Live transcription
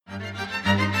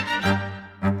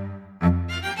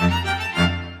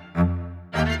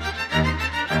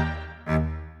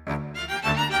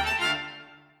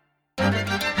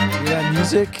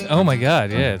music. Oh my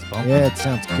God, yeah, it's bumping. Yeah, it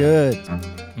sounds good.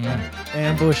 Mm.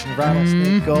 Ambush and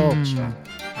Rattlesnake Gulch.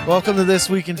 Welcome to This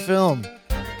Week in Film.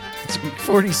 It's week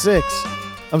 46.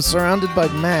 I'm surrounded by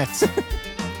Matts.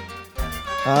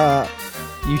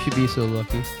 You should be so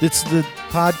lucky. It's the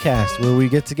podcast where we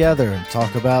get together and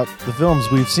talk about the films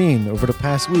we've seen over the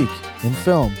past week in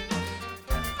film.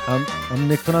 I'm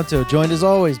Nick Panotto, joined as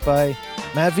always by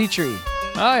Matt Vitri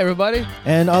Hi, everybody.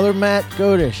 and other Matt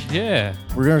Godish. Yeah.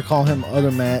 We're going to call him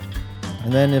Other Matt.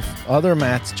 And then if other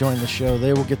Matts join the show,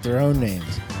 they will get their own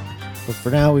names. But for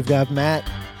now, we've got Matt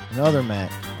and Other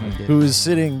Matt, who is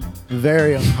sitting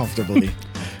very uncomfortably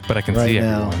But I can right see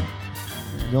now. everyone.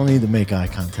 You don't need to make eye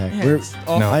contact. Yeah, it's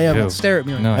awful. No, I am- do. Stare at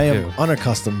me like No, I I am do.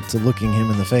 unaccustomed to looking him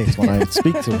in the face when I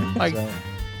speak to him. Like- So,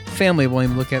 family won't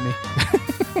even look at me.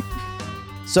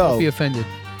 Don't be so offended.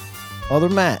 Other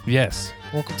Matt, Yes.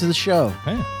 welcome to the show.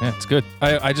 Yeah, it's good.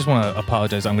 I just want to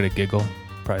apologize. I'm going to giggle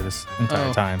probably this entire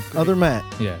Oh. time. Other Matt,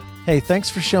 Yeah. hey, thanks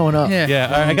for showing up. Yeah. Yeah,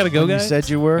 all right, I got to go, When guys. You said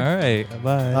you were. All right,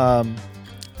 bye.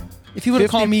 If you want to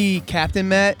 50 call me Captain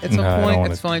Matt at some No, I don't point, wanna-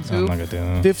 that's fine I'm too. not going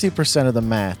to do it. 50% of the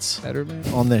Matts Better, man.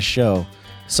 on this show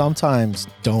sometimes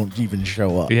don't even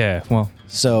show up. Yeah, well,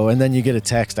 So, and then you get a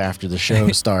text after the show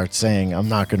starts saying, I'm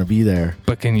not going to be there.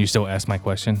 but can you still ask my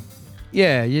question?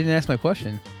 Yeah, you didn't ask my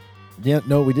question. Yeah,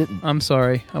 no, we didn't. I'm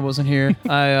sorry. I wasn't here.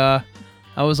 I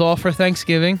was off for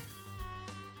Thanksgiving.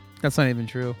 That's not even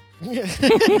true.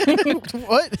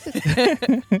 What?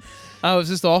 I was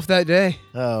just off that day.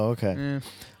 Oh, okay. Yeah.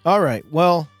 All right.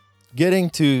 Well, getting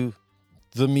to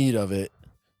the meat of it,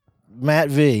 Matt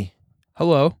V,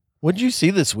 Hello. what did you see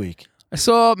this week? I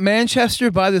saw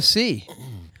Manchester by the Sea.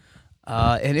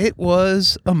 And it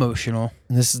was emotional.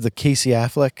 And this is the Casey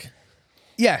Affleck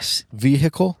Yes.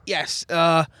 vehicle. Yes.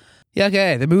 Yeah,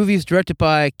 okay. The movie is directed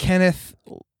by Kenneth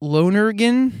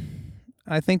Lonergan.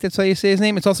 I think that's how you say his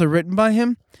name. It's also written by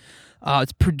him.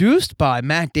 It's produced by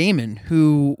Matt Damon,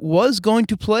 who was going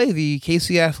to play the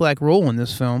Casey Affleck role in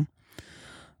this film,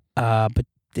 but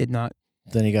did not.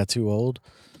 Then he got too old.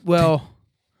 Well,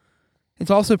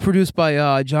 it's also produced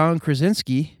by John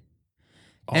Krasinski.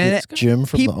 And Jim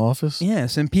from He- The Office.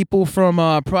 yes, and people from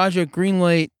Project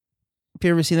Greenlight. If you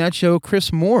ever seen that show,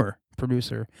 Chris Moore,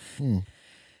 producer. Hmm.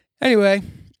 Anyway,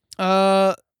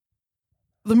 the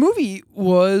movie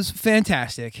was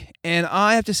fantastic, and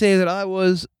I have to say that I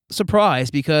was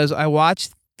surprised because I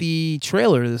watched the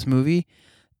trailer of this movie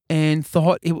and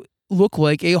thought it looked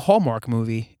like a Hallmark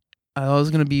movie. I thought it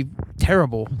was going to be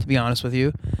terrible, to be honest with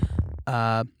you,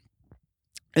 and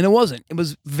it wasn't. It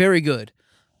was very good.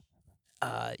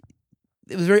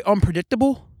 It was very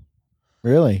unpredictable.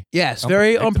 Really? Yes,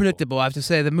 very Unpredictable. unpredictable. I have to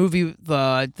say, the movie,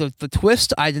 the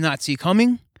twist, I did not see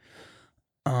coming.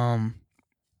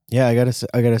 Yeah, I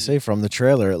gotta say, from the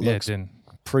trailer, it Yeah, looks it didn't.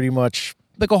 pretty much.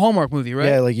 Like a Hallmark movie, right?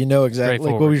 Yeah, like you know exactly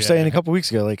like what we were Straightforward, saying yeah. a couple weeks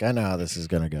ago. Like I know how this is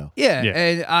gonna go. Yeah, Yeah.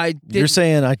 and I did. You're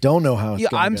saying I don't know how it's Yeah,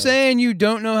 gonna I'm go. saying you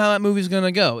don't know how that movie's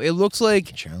gonna go. It looks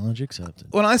like Challenge accepted.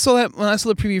 when I saw the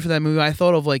preview for that movie, I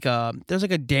thought of like there's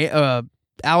like a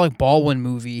Alec Baldwin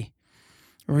movie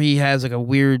where he has like a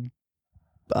weird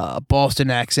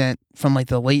Boston accent from like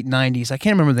the late '90s. I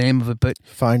can't remember the name of it, but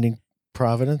Finding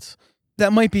Providence.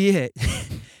 that might be it.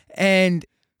 And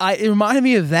it reminded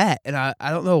me of that, and I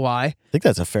don't know why. I think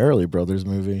that's a Farrelly Brothers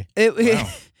movie. Wow.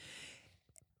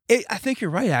 I think you're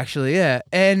right, actually. Yeah,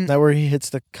 and Is that where he hits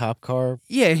the cop car?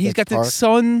 yeah, he's like got the Park?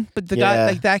 son, but the guy Yeah.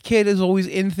 like that kid is always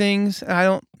in things. And I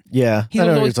don't. Yeah, He's I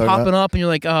know what always you're talking popping about. up, and you're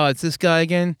like, oh, it's this guy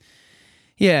again.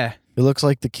 Yeah, It looks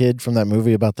like the kid from that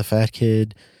movie about the fat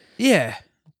kid. yeah.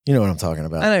 You know what I'm talking I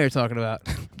about. know what you're talking about.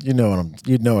 You'd know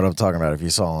what I'm talking about if you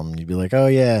saw him. You'd be like, oh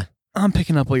yeah, I'm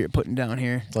picking up what you're putting down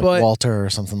here, it's like but Walter or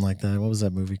something like that. What was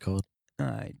that movie called?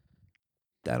 I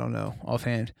don't know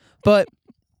offhand. But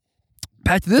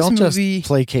back to this Don't movie. just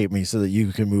placate me so that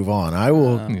you can move on. I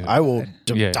will. Oh, I will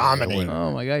God. Yeah, dominate. yeah,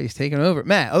 Oh my God, he's taking over.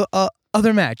 Matt,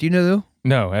 other Matt, do you know who?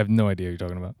 No, I have no idea what you're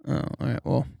talking about. Oh, all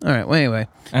right. Well, anyway,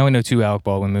 I only know 2 Alec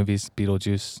Baldwin movies,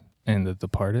 Beetlejuice and The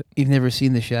Departed. you've never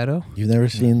seen The Shadow? You've never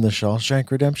seen The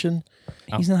Shawshank Redemption?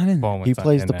 He's not in. Baldwin's He not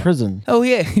plays in the that. prison. Oh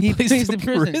yeah, he plays the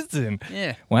prison.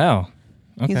 Yeah, Wow.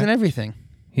 Okay. he's in everything.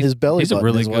 His belly he's a button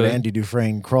really is what good- Andy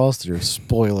Dufresne crawls through.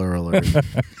 Spoiler alert.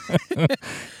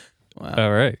 Wow,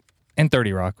 All right. And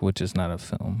 30 Rock, which is not a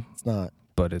film, It's not.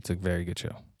 but it's a very good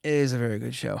show. it is a very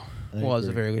good show. I Was a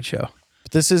agree. very good show.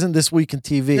 But this isn't This Week in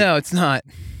TV. No, it's not.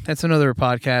 That's another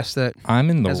podcast that. I'm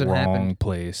in the Hasn't wrong happened.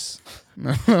 place.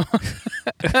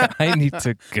 I need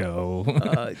to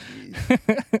go.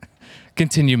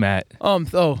 Continue, Matt.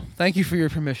 Thank you for your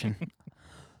permission.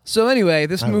 So anyway,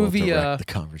 this I will movie. direct the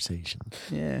conversation.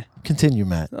 Yeah. Continue,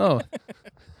 Matt. Oh,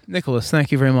 Nicholas,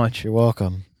 thank you very much You're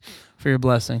welcome. for your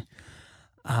blessing.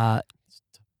 Point.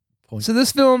 So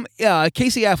this film,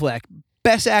 Casey Affleck,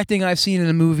 best acting I've seen in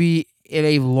a movie in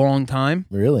a long time.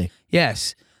 Really?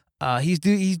 Yes. He's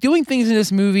doing things in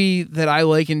this movie that I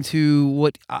liken to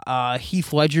what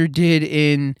Heath Ledger did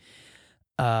in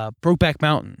Brokeback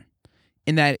Mountain,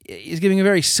 in that he's giving a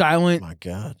very Oh silent, my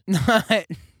God. not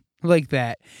like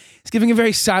that. He's giving a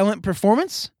very silent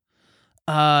performance,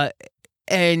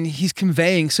 and he's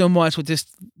conveying so much with just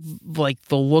like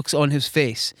the looks on his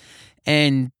face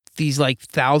and these like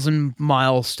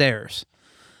 1,000-mile stares.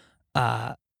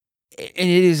 And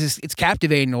it's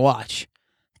captivating to watch.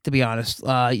 To be honest,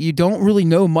 you don't really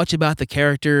know much about the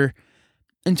character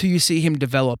until you see him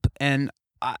develop. And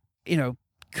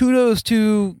kudos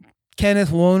to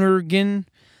Kenneth Lonergan.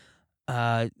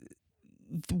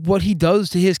 What he does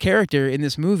to his character in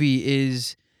this movie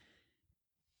is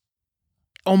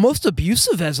almost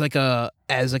abusive as like a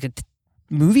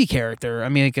movie character. I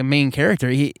mean, like a main character.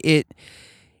 He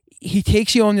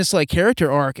takes you on this like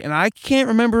character arc, and I can't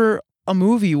remember a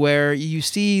movie where you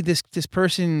see this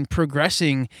person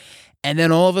progressing, and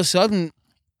then all of a sudden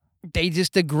they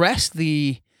just digress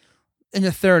in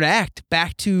the third act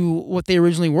back to what they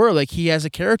originally were. Like he has a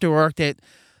character arc that.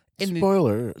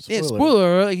 Spoiler. Yeah,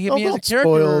 spoiler. Like, Oh, don't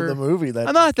spoil the movie.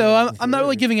 I'm not though. I'm not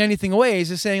really giving anything away. It's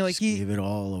just saying like Just give it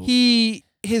all away.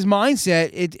 his mindset.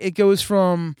 It goes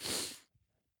from.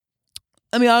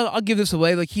 I mean, I'll give this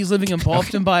away. Like he's living in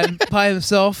Boston by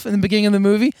himself in the beginning of the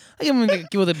movie. I give him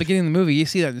the beginning of the movie. You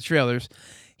see that in the trailers.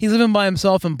 He's living by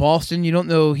himself in Boston. You don't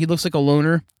know. He looks like a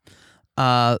loner.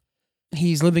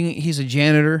 He's a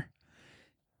janitor.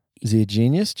 Is he a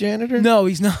genius janitor? No,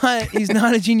 he's not. He's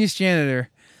not a genius janitor.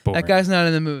 Boring. That guy's not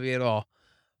in the movie at all.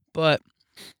 But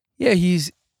yeah,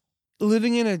 he's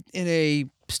living in a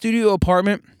studio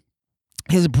apartment.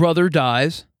 His brother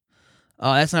dies.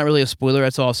 That's not really a spoiler.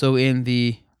 That's also in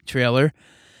the trailer.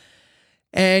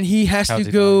 And he has How's to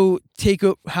he go take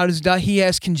a. How does he die? He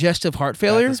has congestive heart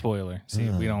failure. That's a spoiler. See,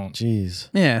 we don't. Jeez.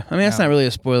 Yeah, I mean that's No. not really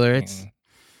a spoiler. It's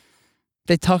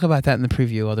they talk about that in the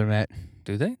preview. Other Matt,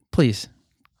 Do they? please,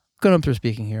 good up through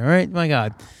speaking here. All right, my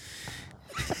God.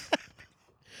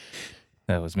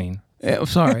 That was mean. Yeah, I'm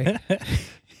sorry.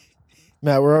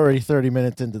 Matt, we're already 30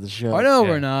 minutes into the show. I know Yeah.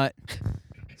 we're not.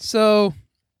 So,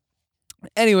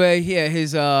 anyway, yeah,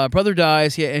 his brother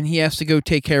dies, and he has to go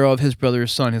take care of his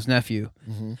brother's son, his nephew,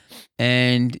 Mm-hmm.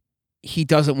 and he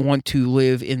doesn't want to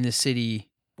live in the city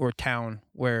or town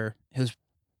where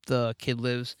the kid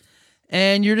lives,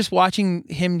 and you're just watching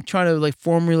him trying to like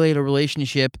formulate a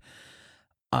relationship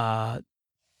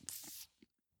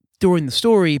during the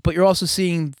story, but you're also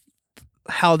seeing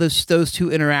how those two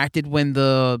interacted when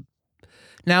the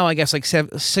now I guess like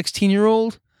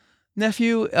 16-year-old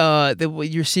nephew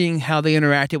you're seeing how they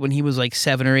interacted when he was like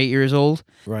 7 or 8 years old,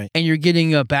 Right. and you're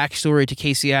getting a backstory to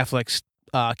Casey Affleck's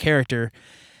character,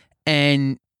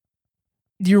 and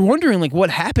you're wondering like what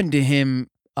happened to him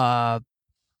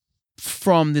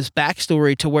from this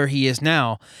backstory to where he is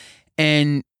now,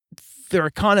 and they're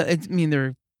kind of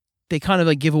they kind of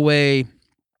like give away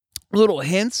little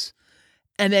hints,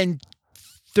 and then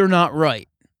they're not right.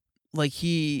 Like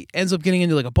he ends up getting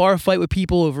into like a bar fight with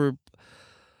people over.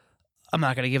 I'm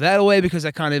not gonna give that away because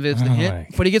that kind of is the hint.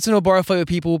 Like- But he gets into a bar fight with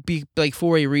people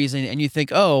for a reason, and you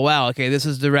think, oh wow, okay, this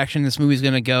is the direction this movie's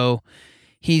gonna go.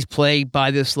 He's plagued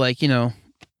by this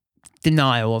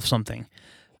denial of something,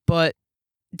 but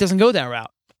it doesn't go that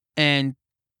route, and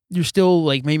you're still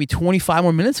like maybe 25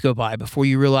 more minutes go by before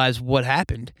you realize what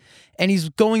happened. And he's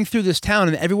going through this town,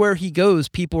 and everywhere he goes,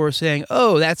 people are saying,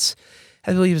 oh,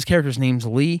 I believe his character's name's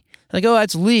Lee. Like, oh,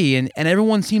 that's Lee. And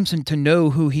everyone seems to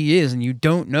know who he is, and you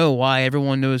don't know why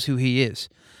everyone knows who he is.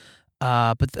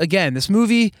 But again, this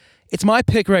movie, it's my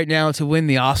pick right now to win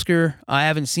the Oscar. I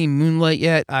haven't seen Moonlight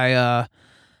yet. I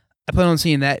plan on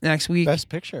seeing that next week. Best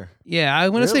picture. Yeah,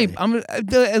 I'm going to say Really? I'm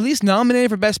at least nominated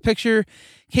for Best Picture.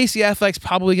 Casey Affleck's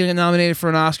probably going to get nominated for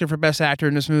an Oscar for Best Actor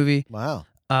in this movie. Wow.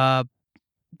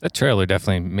 That trailer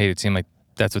definitely made it seem like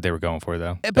that's what they were going for,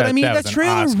 though. But I mean, that was an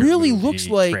trailer Oscar really movie looks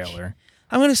like- Trailer.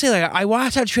 I'm going to say, like, I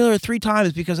watched that trailer 3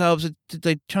 times because I was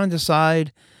like trying to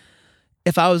decide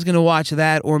if I was going to watch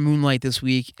that or Moonlight this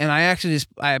week. And I actually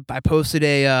I posted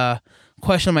a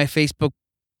question on my Facebook.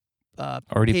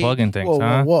 Already Hey, plugging things, whoa,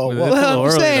 huh? whoa, Was whoa. it a little Well, I'm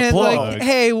early to saying, plug? like,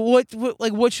 hey,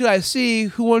 what should I see?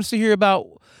 Who wants to hear about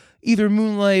either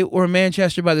Moonlight or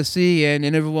Manchester by the Sea? And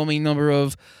an overwhelming number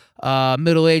of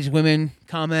middle-aged women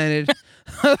commented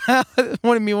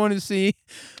wanted to see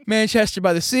Manchester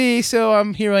by the Sea. So I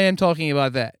am talking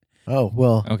about that. Oh,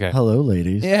 well. Okay. Hello,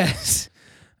 ladies. Yes.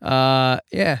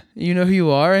 Yeah, you know who you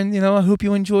are, and I hope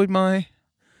you enjoyed my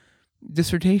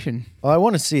dissertation. Well, I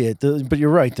want to see it, but you're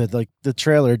right that like the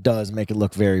trailer does make it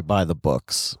look very by the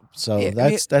books. So Yeah,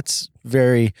 that's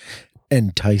very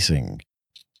enticing,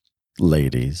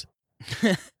 ladies.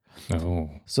 Oh.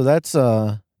 So that's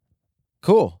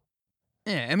cool.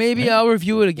 Yeah, and maybe I'll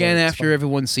review it again Well, it's after fun.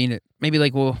 everyone's seen it. Maybe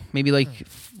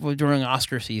during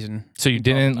Oscar season. So you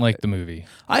didn't like the movie?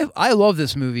 I love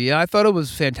this movie. I thought it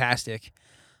was fantastic.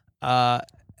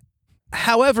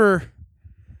 However,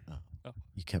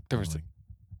 You kept There was going.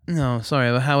 no,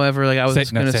 sorry. However, like I was Say-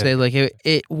 just no, gonna say say, it. like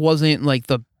it wasn't like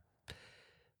the.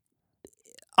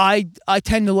 I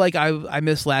tend to like I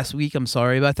missed last week. I'm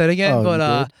sorry about that again, Oh, but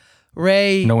you did?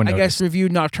 Ray, No one I noticed. guess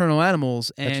reviewed Nocturnal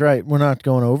Animals, and That's right. We're not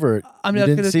going over it. I'm You not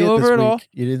didn't gonna see go it this over it week. all.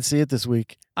 You didn't see it this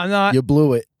week. I'm not. You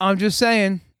blew it. I'm just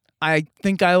saying. I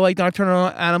think I like Nocturnal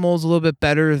Animals a little bit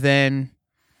better than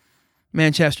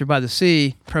Manchester by the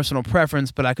Sea. Personal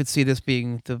preference, but I could see this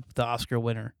being the Oscar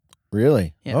winner.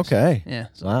 Really? Yes. Okay. Yeah.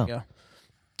 So Wow. there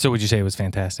So would you say it was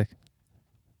fantastic?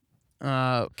 you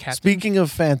go. Captain. Speaking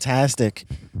of fantastic,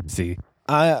 See,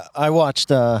 I watched.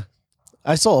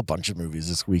 I saw a bunch of movies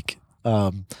this week.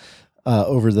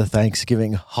 Over the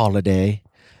Thanksgiving holiday,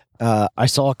 I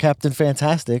saw Captain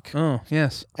Fantastic, Oh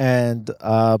yes. and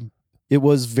it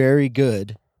was very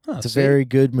good. Oh, It's a see? very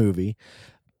good movie.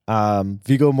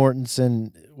 Viggo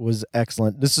Mortensen was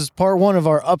excellent. This is part one of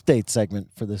our update segment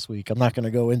for this week. I'm not going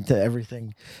to go into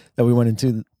everything that we went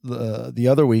into the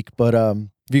other week, but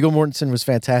Viggo Mortensen was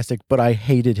fantastic. But I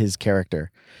hated his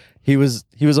character. He was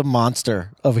a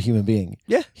monster of a human being.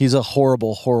 Yeah. He's a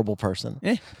horrible, horrible person.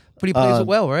 But he plays it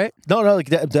well, right? No, like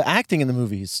the acting in the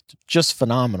movie is just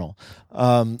phenomenal.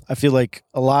 I feel like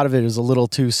a lot of it is a little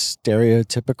too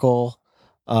stereotypical.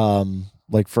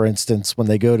 Like for instance, when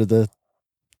they go to the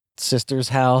sister's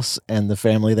house and the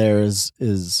family there is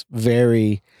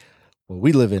very, well,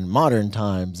 we live in modern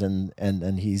times,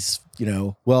 and he's,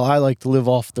 well, I like to live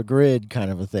off the grid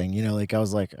kind of a thing. Like I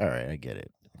was like, all right, I get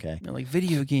it. Okay. You know, like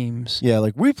video games. Yeah,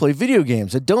 like we play video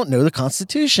games and don't know the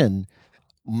Constitution.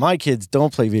 My kids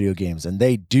don't play video games and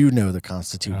they do know the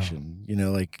Constitution.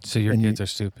 Like so your and kids are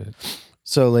stupid.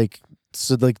 so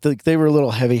they were a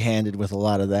little heavy-handed with a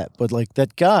lot of that, but like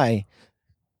that guy,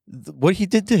 what he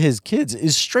did to his kids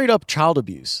is straight up child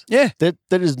abuse. Yeah.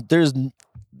 There's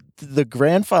the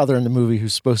grandfather in the movie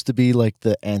who's supposed to be like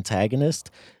the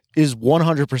antagonist is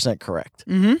 100% correct.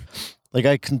 Mm-hmm. Like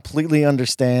I completely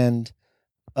understand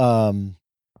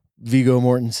Viggo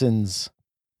Mortensen's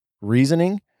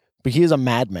reasoning, but he is a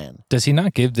madman. Does he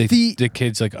not give the The-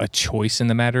 kids like a choice in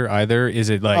the matter either? Is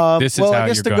it like this is well, how I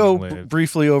guess you're to going go to live?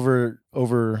 briefly over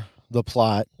the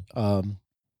plot.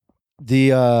 The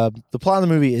plot of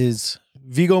the movie is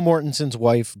Viggo Mortensen's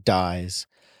wife dies,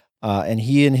 and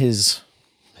he and his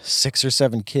 6 or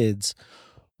 7 kids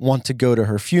want to go to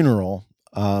her funeral,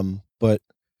 but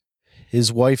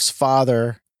his wife's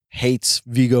father hates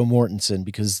Viggo Mortensen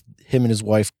because him and his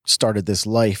wife started this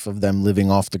life of them living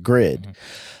off the grid.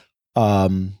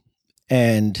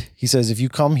 And he says, if you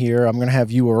come here, I'm going to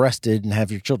have you arrested and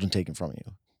have your children taken from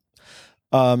you.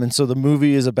 And so the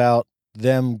movie is about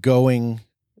them going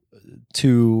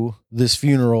to this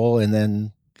funeral and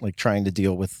then like trying to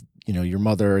deal with, your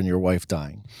mother and your wife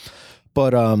dying.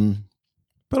 But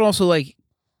also like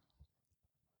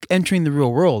entering the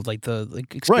real world, like right,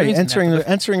 experiencing that.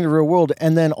 entering the real world,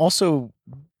 and then also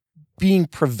being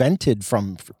prevented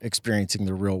from experiencing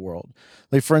the real world.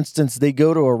 Like for instance, they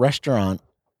go to a restaurant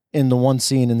in the one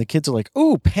scene, and the kids are like,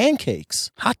 "Ooh, pancakes!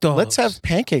 Hot dogs. Let's have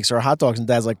pancakes or hot dogs." And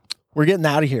Dad's like, "We're getting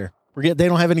out of here. They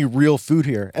don't have any real food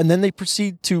here." And then they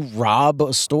proceed to rob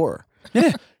a store.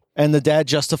 Yeah. And the dad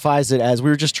justifies it as we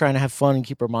were just trying to have fun and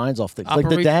keep our minds off things. Like the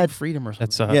Operation dad, freedom or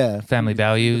something. That's yeah, family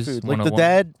values. food. Like the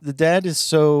 101. dad is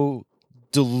so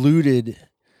deluded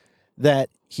that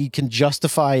he can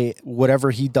justify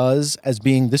whatever he does as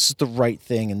being this is the right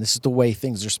thing and this is the way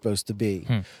things are supposed to be.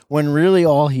 When really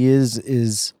all he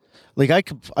is like I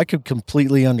could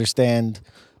completely understand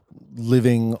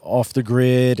living off the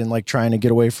grid and like trying to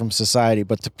get away from society,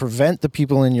 but to prevent the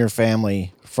people in your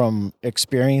family from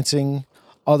experiencing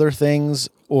other things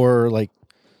or like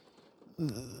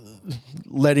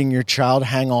letting your child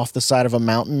hang off the side of a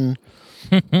mountain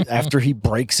after he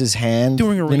breaks his hand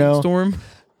During a rainstorm.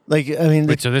 like I mean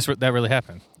Wait, so that really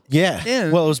happened? yeah.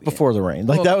 Yeah. Well, it was before the rain.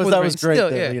 Like Well, that was before the was rain. great Still,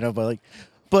 there, yeah.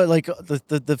 but like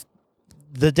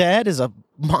the dad is a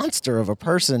monster of a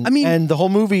person. I mean- and the whole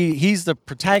movie he's the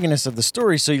protagonist of the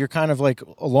story, so you're kind of like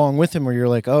along with him where you're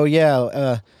like, "Oh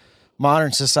yeah,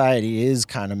 modern society is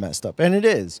kind of messed up." And it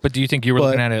is. But do you think you were But-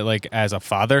 looking at it like as a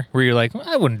father, where you're like, well,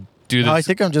 I wouldn't do this? No, I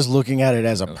think I'm just looking at it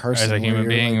as a person, As a where human you're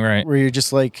being, like- right. Where you're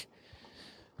just like,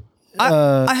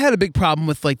 I had a big problem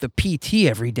with like the PT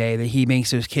every day that he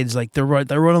makes those kids like they're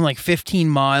running like 15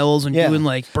 miles and Yeah. doing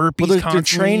like burpees Well, they're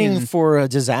constantly training and for a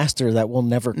disaster that will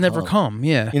never come.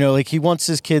 Yeah. You know, like he wants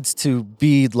his kids to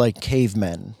be like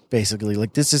cavemen, basically.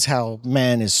 Like this is how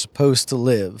man is supposed to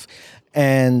live.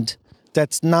 And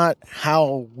that's not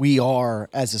how we are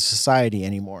as a society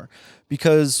anymore.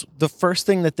 Because the first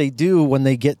thing that they do when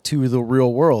they get to the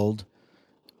real world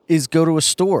is go to a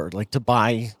store, like to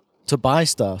buy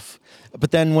stuff.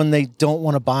 But then when they don't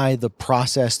want to buy the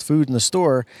processed food in the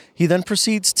store, he then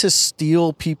proceeds to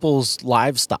steal people's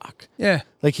livestock. Yeah.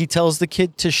 Like he tells the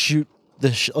kid to shoot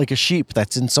like a sheep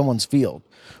that's in someone's field,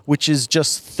 which is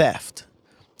just theft.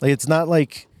 Like it's not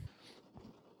like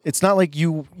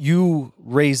you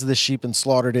raised the sheep and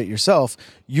slaughtered it yourself.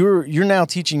 You're now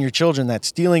teaching your children that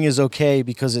stealing is okay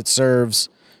because it serves,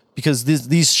 because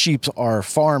these sheep are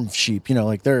farm sheep. You know,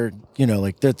 like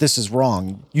this is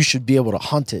wrong. You should be able to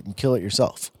hunt it and kill it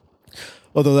yourself.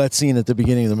 Although that scene at the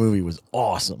beginning of the movie was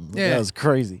awesome. Yeah. That was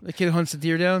crazy. The kid hunts the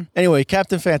deer down. Anyway,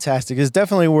 Captain Fantastic is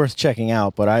definitely worth checking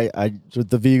out, but I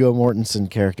the Viggo Mortensen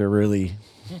character really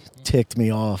ticked me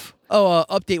off. Oh,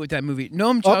 update with that movie.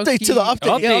 Noam Chomsky. Update to the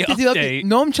update. Yeah, update to the update.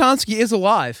 Noam Chomsky is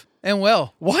alive and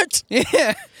well. What?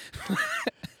 Yeah.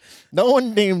 No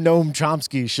one named Noam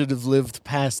Chomsky should have lived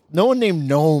past. No one named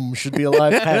Noam should be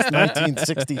alive past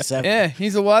 1967. Yeah,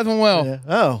 he's alive and well. Yeah.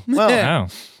 Oh, well. Yeah. Wow.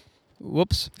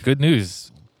 Whoops. Good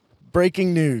news.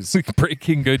 Breaking news.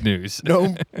 Breaking good news.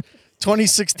 Noam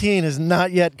 2016 has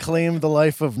not yet claimed the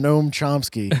life of Noam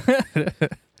Chomsky.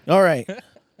 All right.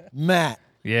 Matt.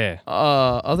 Yeah.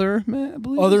 Other Matt, I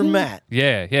believe. Other Matt.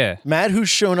 Yeah. Matt, who's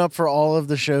shown up for all of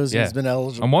the shows and Yeah. has been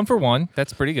eligible. I'm 1 for 1.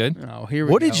 That's pretty good. Oh, here we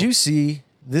go. What did you see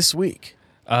this week?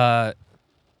 So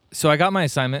I got my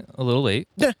assignment a little late.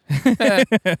 So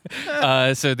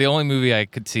the only movie I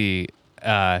could see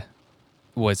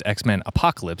was X-Men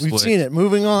Apocalypse. We've seen it.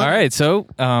 Moving on. All right. So,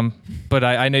 but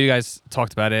I know you guys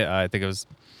talked about it. I think it was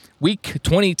week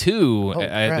 22,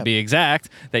 crap. to be exact,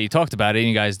 that you talked about it. And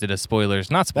you guys did a spoilers,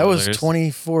 not That spoilers. was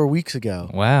 24 weeks ago.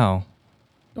 Wow.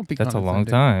 Don't be That's a long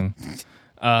condescending.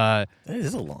 time. That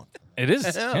is a long. It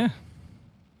is. Yeah. Yeah.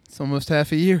 It's almost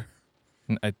half a year.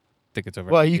 I think it's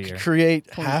over. Well, a you year. could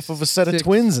create half of a set of 26.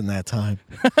 twins in that time.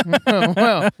 Oh,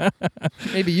 well,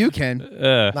 maybe you can.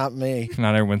 Not me.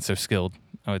 Not everyone's so skilled,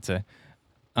 I would say.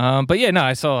 But yeah, no,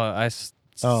 I saw.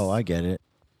 Oh, I get it.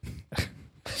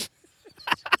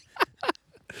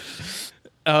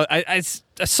 I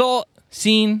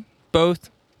seen both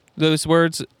those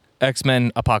words,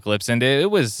 X-Men Apocalypse, and it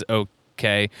was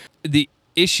okay. The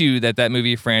issue that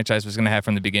movie franchise was going to have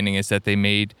from the beginning is that they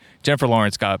made Jennifer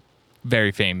Lawrence got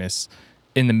very famous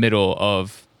in the middle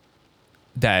of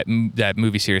that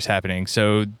movie series happening.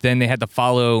 So then they had to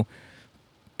follow,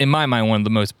 in my mind, one of the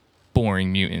most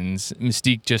boring mutants.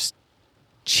 Mystique just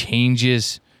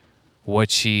changes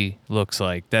what she looks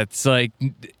like. That's like,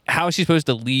 how is she supposed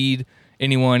to lead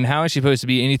anyone? How is she supposed to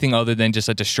be anything other than just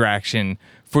a distraction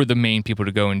for the main people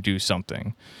to go and do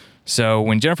something? So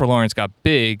when Jennifer Lawrence got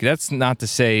big, that's not to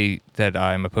say that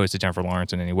I'm opposed to Jennifer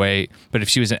Lawrence in any way, but if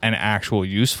she was an actual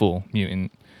useful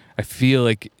mutant, I feel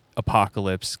like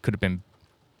Apocalypse could have been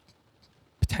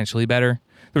potentially better.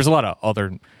 There was a lot of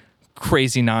other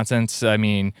crazy nonsense. I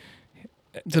mean,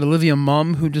 Is it Olivia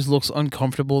Munn who just looks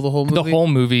uncomfortable the whole movie? the whole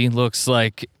movie looks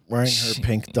like, Wearing her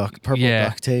pink purple Yeah.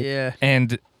 duct tape. Yeah.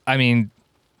 and I mean,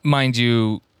 mind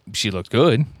you, she looked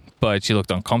good, but she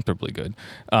looked uncomfortably good.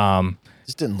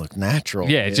 Just didn't look natural.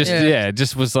 Yeah, it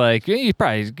just was like, yeah, you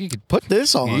could Put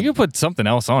this on. you could put something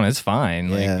else on. It's fine.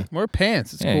 Like, Yeah. Wear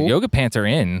pants. It's yeah, cool. yoga pants are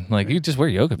in. Like, you just wear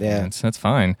yoga Yeah. pants. That's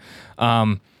fine.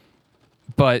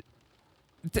 But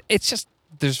it's just,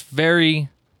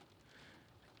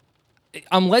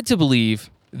 I'm led to believe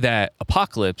that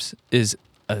Apocalypse is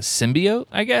a symbiote,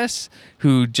 I guess,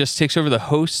 who just takes over the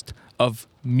host of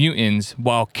mutants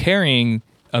while carrying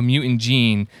a mutant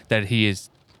gene that he has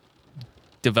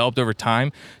developed over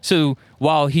time. So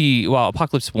while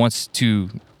Apocalypse wants to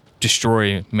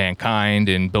destroy mankind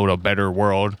and build a better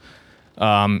world,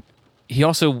 he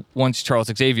also wants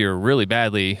Charles Xavier really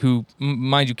badly, who,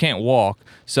 mind you, can't walk.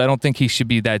 So I don't think he should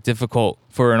be that difficult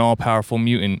for an all-powerful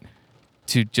mutant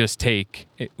to just take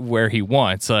it where he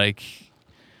wants. Like,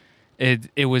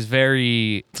 it was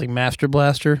very... It's like Master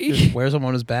Blaster. Just wears them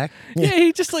on his back. Yeah,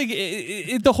 he just like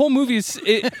the whole movie is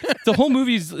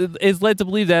is led to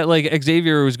believe that like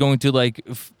Xavier was going to like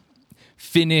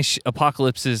finish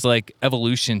Apocalypse's like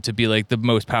evolution to be like the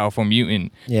most powerful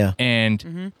mutant. Yeah.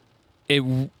 And it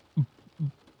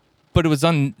but it was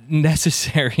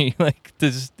unnecessary. Like,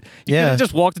 he could have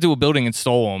just walked into a building and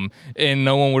stole him, and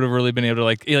no one would have really been able to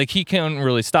like he couldn't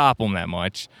really stop him that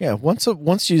much. Yeah,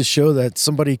 once you show that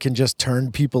somebody can just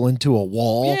turn people into a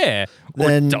wall, Yeah,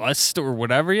 then, or dust or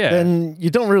whatever. Yeah, then you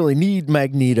don't really need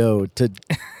Magneto to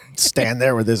stand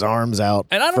there with his arms out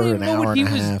and I for don't even an know hour what he and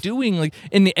a was half. doing. Like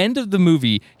in the end of the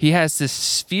movie, he has this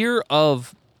sphere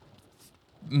of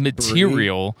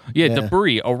material,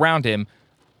 debris around him.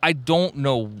 I don't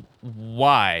know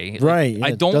why. Right, yeah, I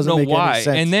it don't doesn't know make any why.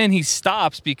 sense. And then he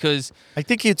stops because I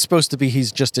think it's supposed to be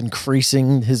he's just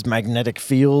increasing his magnetic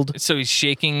field. so he's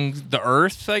shaking the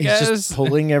earth, I He's guess. just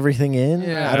pulling everything in.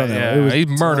 Yeah. I don't know. Yeah, It was he's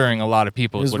murdering a lot of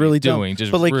people. It Is was what really he's doing. dumb.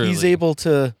 Just but like really,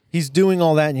 he's doing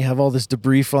all that, and you have all this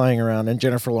debris flying around, and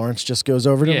Jennifer Lawrence just goes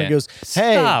over to him and goes,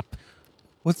 "Hey, stop.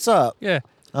 what's up? Yeah.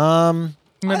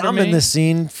 Remember I'm me? in this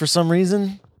scene for some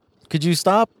reason. Could you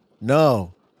stop?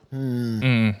 No.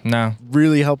 No.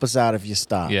 Really help us out if you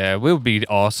stop. Yeah, we'll be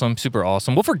awesome, super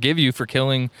awesome. We'll forgive you for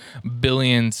killing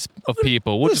billions of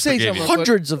people. We'll just say forgive you. something.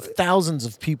 Hundreds of thousands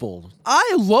of people.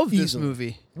 I love this Easily.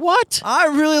 movie. What? I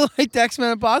really liked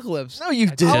X-Men Apocalypse. No, you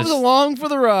I didn't. was along for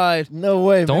the ride. No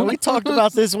way, man. Don't- We talked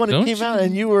about this when it Don't came out, you-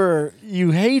 and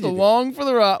you hated it. Along for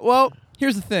the ride. Well,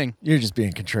 here's the thing. You're just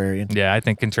being contrarian. Yeah, I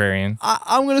think contrarian.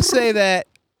 I'm gonna say that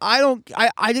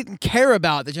I didn't care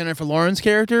about the Jennifer Lawrence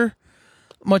character,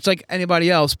 much like anybody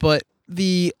else, but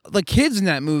the kids in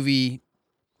that movie,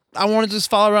 I wanted to just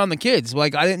follow around the kids.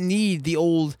 Like I didn't need the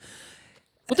old.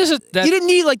 Well, this is that. You didn't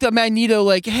need like the Magneto,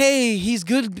 like, hey, he's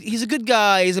good. He's a good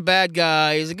guy. He's a bad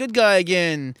guy. He's a good guy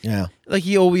again. Yeah. Like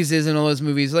he always is in all those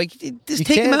movies. Like just You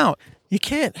take him can't- out. You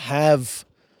can't have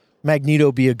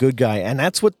Magneto be a good guy, and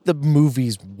that's what the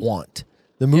movies want.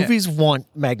 The movies want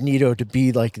Magneto to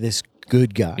be like this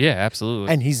good guy. Yeah,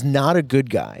 absolutely. And he's not a good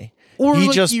guy. Or he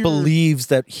like just you're- believes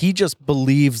that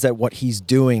what he's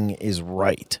doing is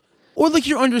right. Or like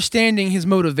you're understanding his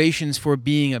motivations for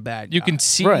being a bad guy. you can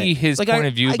see Right. his Like, point I-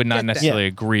 of view, I but get not that. necessarily Yeah.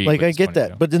 agree. Like with I his get point of that,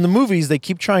 view. but in the movies they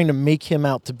keep trying to make him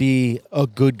out to be a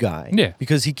good guy. Yeah.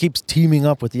 because he keeps teaming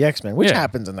up with the X-Men, which Yeah.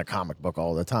 happens in the comic book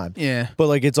all the time. Yeah. But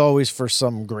like it's always for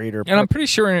some greater. And I'm pretty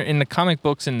sure in the comic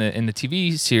books, in the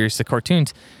TV series, the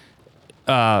cartoons,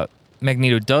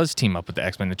 Magneto does team up with the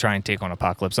X-Men to try and take on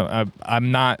Apocalypse.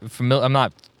 I'm not familiar. I'm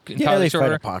not entirely they sure.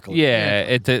 fight Apocalypse.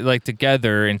 Yeah, like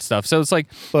together and stuff. So it's like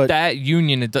But- that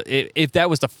union. If that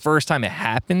was the first time it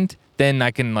happened, then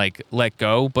I can like let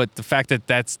go. But the fact that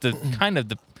that's the kind of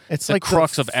the It's the like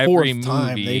crux the of every fourth time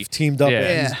movie. they've teamed up Yeah.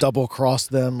 and he's Yeah. double crossed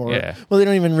them. Or Yeah. well, they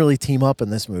don't even really team up in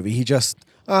this movie. He just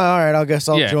all right. I guess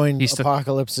I'll Yeah, join he's the-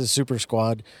 Apocalypse's super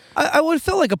squad. I would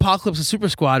feel like Apocalypse and Super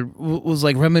Squad was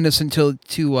like reminiscent to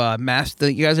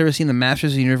you guys ever seen the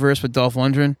Masters of the Universe with Dolph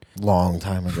Lundgren? Long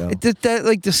time ago. That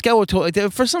like the Skeletor.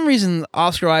 Like, for some reason,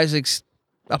 Oscar Isaac's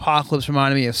Apocalypse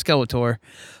reminded me of Skeletor,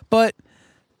 but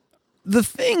the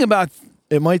thing about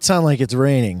It might sound like it's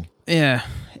raining.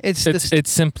 it's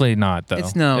It's simply not though.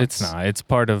 It's no, It's not. It's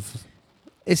part of.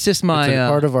 it's just my It's a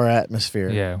part of our atmosphere.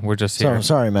 Yeah, we're just here.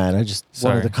 Sorry, Matt. I just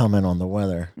Sorry. wanted to comment on the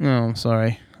weather. No, I'm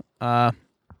sorry. I'm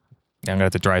gonna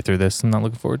have to drive through this. I'm not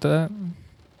looking forward to that.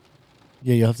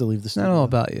 Yeah, you have to leave the It's not studio. all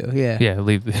about you. Yeah. Yeah,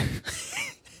 leave.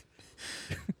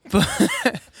 But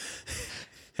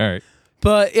All right.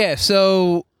 but yeah,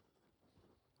 so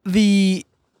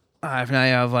I've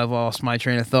lost my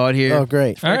train of thought here. Oh,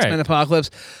 great. All X-Men right. Apocalypse.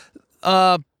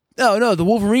 No, the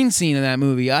Wolverine scene in that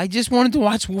movie. I just wanted to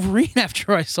watch Wolverine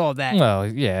after I saw that. Well,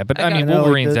 yeah, but I I, got- mean, You know, like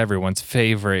Wolverine's the- everyone's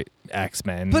favorite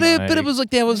X-Men. But it was like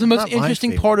that was the most Not my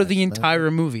interesting favorite part of the X-Men. entire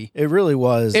movie. It really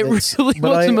was. It It's- really but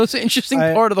was the most interesting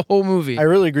I- part of the whole movie. I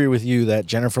really agree with you that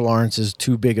Jennifer Lawrence is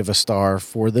too big of a star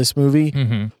for this movie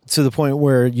to the point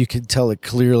where you could tell it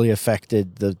clearly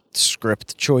affected the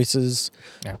script choices.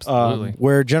 Absolutely.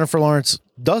 Where Jennifer Lawrence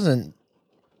doesn't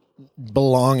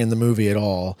belong in the movie at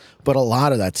all, but a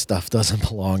lot of that stuff doesn't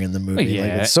belong in the movie.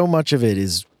 yeah. Like, so much of it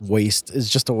is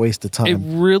just a waste of It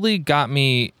time. really got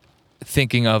me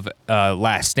thinking of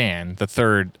Last Stand, the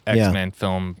third Yeah. X-Men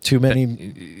film. Too many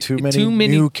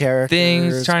new characters,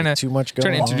 things, trying too much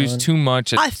going to introduce on. too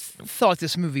much. I thought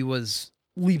this movie was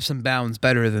leaps and bounds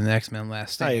better than the X-Men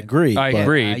Last Stand. I agree. I but-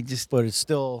 agree. I just but it's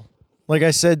still, like I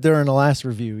said during the last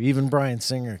review, even Bryan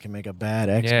Singer can make a bad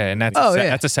X-Men. Yeah, and that's Oh, a sad, yeah.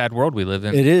 that's a sad world we live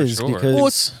in. It for is, sure. because- well,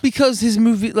 it's because his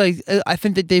movie, like I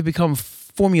think that they've become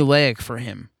formulaic for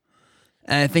him,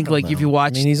 and I think like if you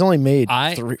watch, I mean, he's only made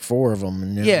I- 4 of them,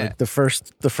 and Yeah. like, the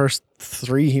first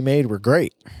 3 he made were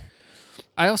great.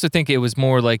 I also think it was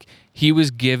more like he was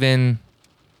given,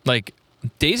 like,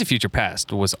 Days of Future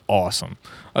Past was awesome.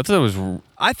 I thought it was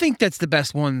I think that's the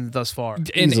best one thus far.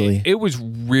 and Easily. it was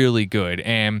really good,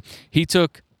 and he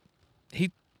took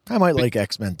I might like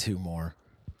X-Men 2 more,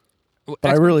 Well, but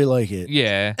I X-Men- really like it.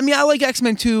 Yeah. I mean, I like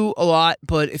X-Men 2 a lot,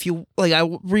 but if you like, I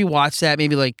rewatched that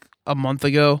maybe like a month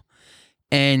ago,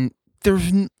 and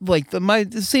there's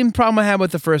the same problem I had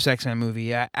with the first X-Men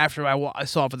movie. After I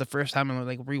saw it for the first time and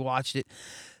like rewatched it,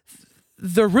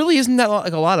 there really isn't that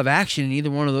like a lot of action in either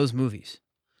one of those movies.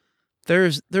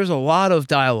 There's a lot of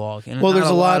dialogue, and Well, not there's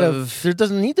a lot of. There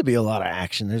doesn't need to be a lot of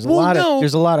action. There's a Well, lot no. of.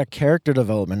 There's a lot of character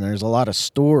development. There's a lot of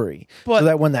story, But- so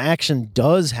that when the action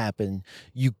does happen,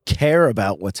 you care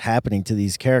about what's happening to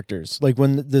these characters. Like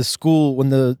when the school, when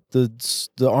the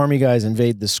army guys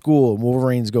invade the school, and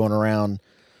Wolverine's going around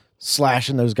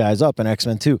slashing those guys up in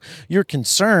X-Men 2. You're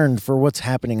concerned for what's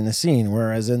happening in the scene.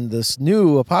 Whereas in this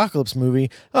new Apocalypse movie,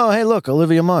 oh hey look,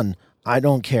 Olivia Munn. I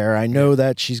don't care. I know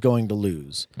that she's going to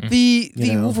lose. the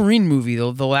You know? Wolverine movie,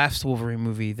 though, the last Wolverine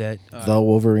movie that The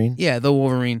Wolverine. yeah, the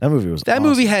Wolverine. That movie was That awesome.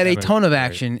 movie had a That was ton of great.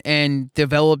 action and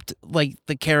developed like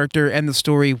the character and the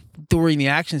story during the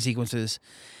action sequences.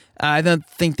 I don't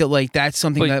think that like that's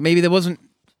something But- that maybe that wasn't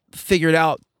figured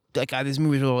out. Like these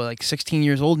movies are like 16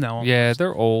 years old now. Yeah,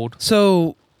 they're old.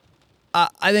 So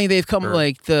I think they've come Sure.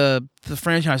 like the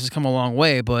franchise has come a long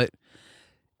way, but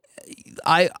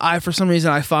I for some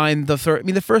reason I find the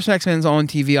first X-Men's on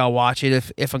TV. I'll watch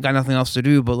it if I've got nothing else to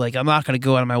do, but like I'm not going to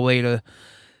go out of my way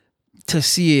to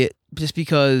see it just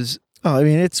because. Oh, I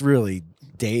mean, it's really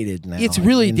dated now. It's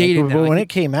really I mean, dated but now. when it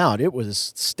came out, it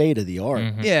was state of the art.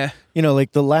 Mhm. Yeah, You know,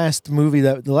 like the last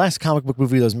comic book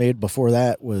movie that was made before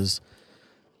that was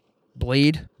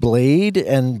Blade. Blade,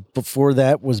 and before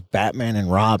that was Batman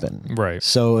and Robin. Right.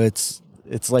 So it's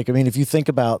like, I mean, if you think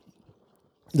about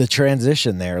the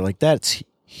transition there, like that's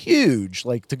huge.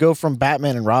 Like to go from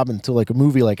Batman and Robin to like a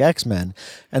movie like X-Men,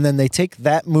 and then they take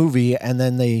that movie and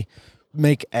then they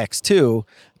make X2,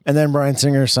 and then Bryan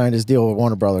Singer signed his deal with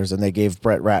Warner Brothers, and they gave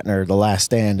Brett Ratner The Last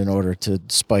Stand in order to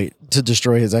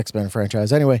destroy his X-Men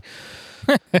franchise. Anyway,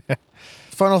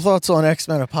 final thoughts on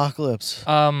X-Men Apocalypse,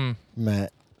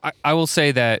 Matt. I will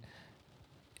say that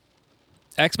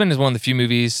X-Men is one of the few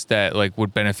movies that like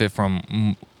would benefit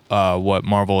from what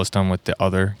Marvel has done with the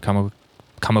other comic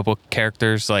book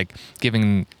characters, like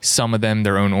giving some of them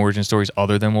their own origin stories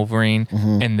other than Wolverine,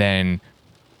 and then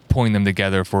pulling them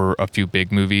together for a few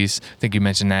big movies. I think you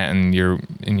mentioned that in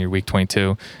your week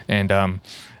 22, and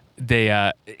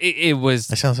it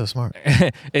was I sound so smart.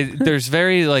 there's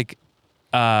very like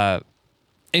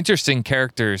interesting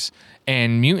characters,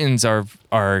 and mutants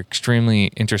are extremely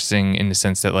interesting in the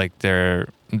sense that like they're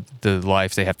the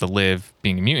life they have to live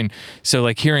being a mutant. So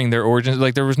like hearing their origins,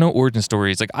 like there was no origin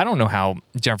stories. Like I don't know how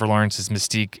Jennifer Lawrence's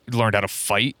Mystique learned how to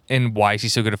fight and why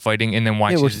she's so good at fighting, and then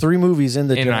why Yeah, we're she's 3 movies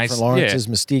into in Jennifer ice- Lawrence's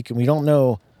Mystique, and we don't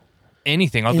know.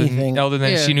 anything other Anything. than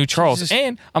Yeah, she knew Charles. she's just-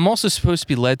 And I'm also supposed to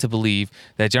be led to believe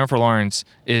that Jennifer Lawrence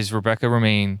is Rebecca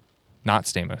Romaine, not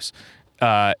Stamos,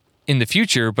 in the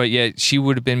future. But yet she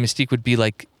would have been Mystique would be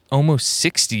like almost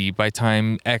 60 by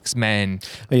time X-Men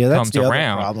But yeah, that's comes the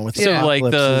around. other problem with So, like,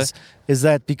 Apocalypse is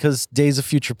that because Days of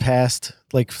Future Past,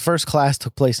 like First Class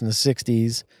took place in the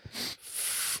 60s,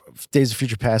 Days of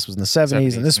Future Past was in the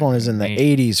 70s, and this one is in the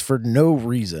 80s for no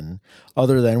reason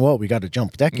other than, well, we got to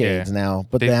jump decades Yeah. now.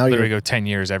 But They now literally you're, go 10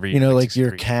 years every. you know, like your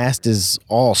 63. cast is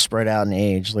all spread out in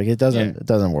age. Like it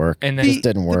doesn't work. And It then- just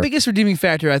didn't The work. biggest redeeming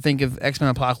factor I think of X-Men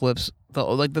Apocalypse,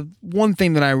 the one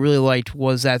thing that I really liked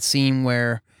was that scene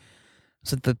where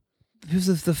was it who's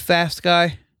the fast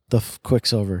guy? The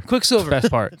Quicksilver. Quicksilver.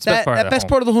 best part. It's That best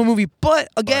part of the whole movie. But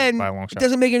again, by a long it shot.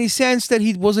 doesn't make any sense that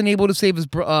he wasn't able to save his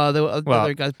the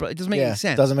other guy's brother. It doesn't make Yeah, any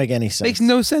sense. doesn't make any sense. Makes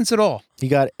no sense at all. He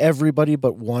got everybody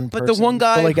but one But person. the one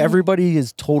guy But like who- everybody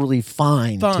is totally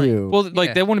fine, Fine. too. Well, like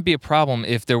Yeah. that wouldn't be a problem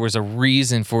if there was a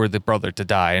reason for the brother to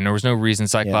die, and there was no reason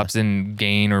Cyclops didn't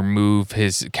gain or move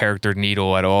his character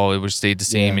needle at all. It was stayed the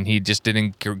same, Yeah. and he just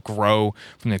didn't grow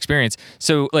from the experience.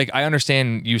 So, like, I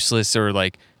understand useless or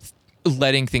like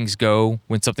letting things go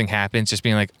when something happens, just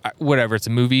being like, whatever, it's a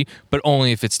movie, but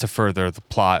only if it's to further the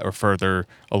plot or further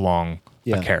along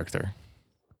Yeah. a character.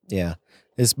 Yeah.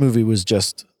 This movie was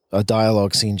just a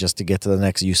dialogue scene just to get to the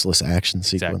next useless action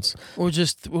sequence.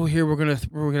 Here we're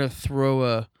gonna throw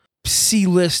a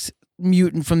C-list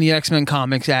mutant from the X-Men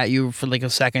comics at you for like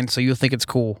a second, so you'll think it's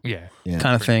cool, Yeah. Yeah.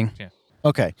 kind of thing. Yeah.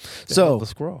 Okay. So the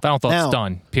scroll. Final thoughts Now-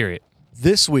 done. Period.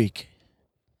 this week,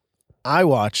 I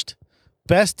watched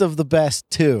Best of the Best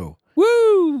 2.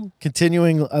 Woo!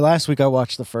 Continuing, last week I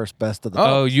watched the first Best of the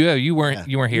Oh, Best. you weren't Yeah.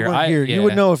 you weren't here. You weren't here. You yeah.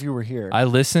 would know if you were here. I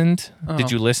listened. Oh.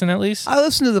 Did you listen at least? I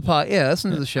listened to the pod. Yeah, I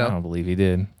listened to the I show. don't believe he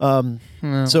did.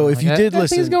 So if you did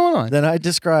things listen, going on. then I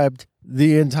described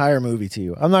the entire movie to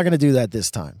you. I'm not going to do that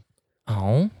this time.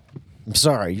 Oh, I'm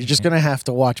sorry. You're just gonna have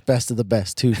to watch Best of the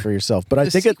Best 2 for yourself. But I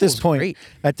The think at this sequel's great.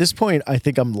 point, I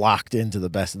think I'm locked into the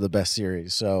Best of the Best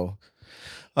series. So,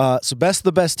 so Best of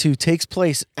the Best 2 takes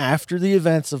place after the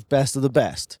events of Best of the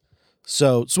Best.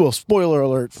 So well, spoiler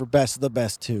alert for Best of the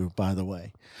Best 2, by the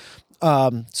way.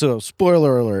 So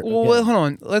spoiler alert. Well, again. wait, hold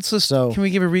on. Let's just. So- Can we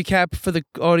give a recap for the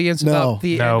audience No. about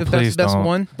the No, best please don't.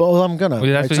 one? Well, I'm gonna.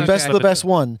 Well, that's It's what the you Best said. of the Best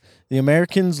 1. The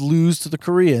Americans lose to the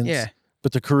Koreans. Yeah.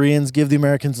 But the Koreans give the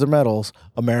Americans their medals.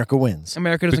 America wins.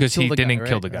 America doesn't Because kill he the didn't guy,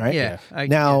 kill right? the guy. Right. Yeah.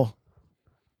 Now,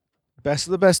 Best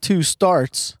of the Best 2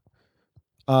 starts.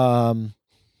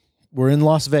 We're in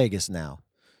Las Vegas now.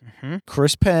 Mhm.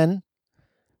 Chris Penn,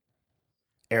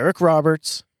 Eric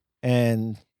Roberts,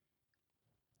 and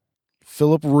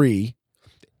Philip Rhee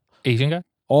Asian guy?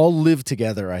 all live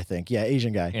together, I think. Yeah,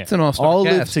 Asian guy. Yeah. It's an all-star All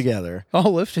live cast. together.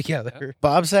 All live together.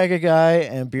 Bob Saget guy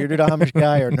and bearded Amish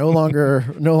guy are no longer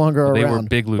They around. were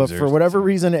big But losers. for whatever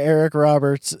reason, Eric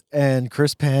Roberts and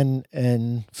Chris Penn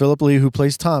and Philip Lee, who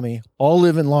plays Tommy, all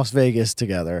live in Las Vegas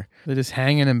together. They're just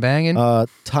hanging and banging.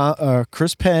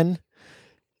 Chris Penn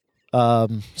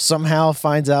somehow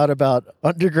finds out about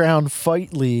underground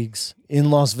fight leagues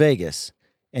in Las Vegas,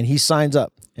 and he signs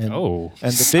up. And, Oh.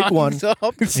 and the big one, Signs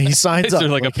up. he signs Is up. there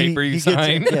like a he- paper you he gets-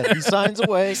 sign? Yeah, he signs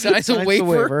away. Signs a the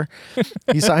waiver.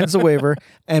 He signs the waiver,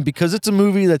 and because it's a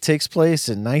movie that takes place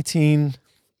in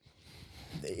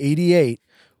 1988,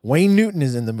 Wayne Newton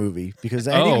is in the movie because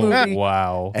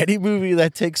Wow. any movie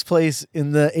that takes place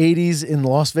in the 80s in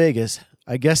Las Vegas,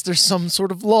 I guess there's some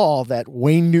sort of law that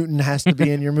Wayne Newton has to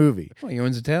be in your movie. Oh, he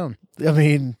owns a town. I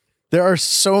mean, there are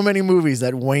so many movies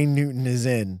that Wayne Newton is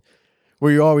in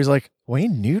where you're always like,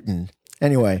 Wayne Newton?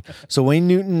 Anyway, so Wayne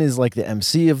Newton is like the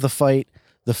MC of the fight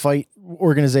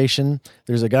organization.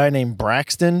 There's a guy named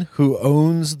Braxton who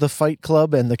owns the fight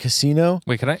club and the casino.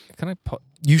 Wait, can I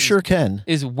You sure can.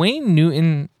 is Wayne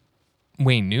Newton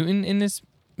in this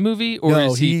movie, or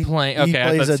No, is he he- playing? he Okay, I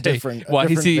plays was about a to say, different- a why is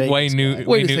different he Vegas Wayne guy. Newton? Wait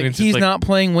Wayne a second. Newton's He's just not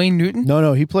playing Wayne Newton?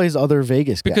 No, he plays other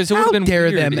Vegas guys. because it would have How been dare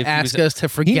weird them if he ask was us to He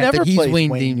forget never that he's plays Wayne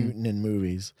Wayne Newton. Newton in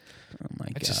movies. Oh my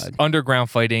just god. underground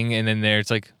fighting, and then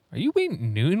it's like, are you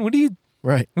Wayne Newton? What are you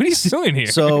Right. doing here?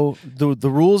 So the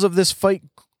rules of this fight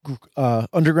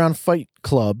underground fight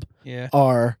club Yeah.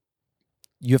 are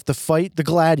you have to fight the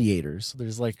gladiators.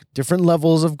 There's like different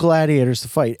levels of gladiators to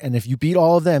fight. And if you beat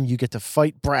all of them, you get to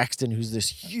fight Braxton, who's this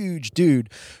huge dude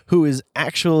who is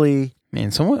actually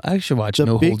Man, I should watch the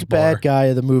No Holds big Bar. bad guy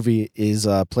of the movie is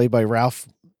played by Ralph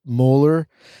Moeller.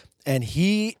 And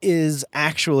he is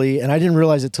actually, and I didn't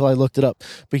realize it till I looked it up,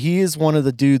 but he is one of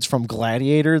the dudes from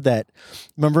Gladiator that,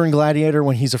 remember in Gladiator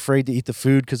when he's afraid to eat the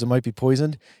food because it might be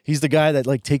poisoned? He's the guy that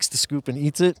like takes the scoop and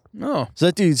eats it. No. So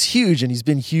that dude's huge, and he's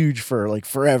been huge for like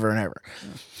forever and ever.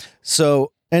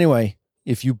 So anyway,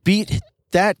 if you beat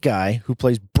that guy who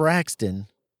plays Braxton,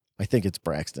 I think it's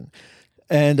Braxton,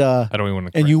 and I don't even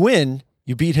want to. and you win,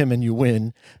 you beat him and you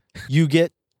win, you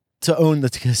get to own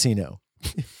the casino.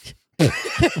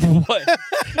 what?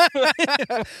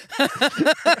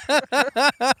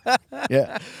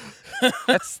 Yeah,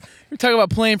 We're talking about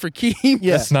playing for keeps.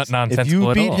 yeah. That's not If nonsensical you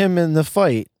at beat all. him in the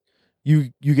fight,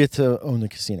 you get to own the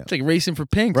casino. It's like racing for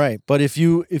pink. Right, but if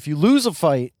you lose a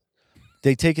fight,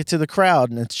 they take it to the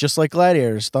crowd, and it's just like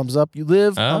gladiators: thumbs up, you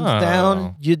live; thumbs Oh.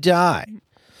 down, you die.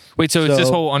 Wait, so it's this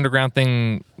So- whole underground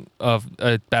thing of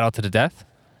battle to the death?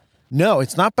 No,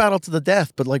 it's not battle to the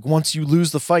death, but like once you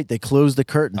lose the fight, they close the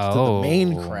curtains to the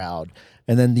main Oh. crowd,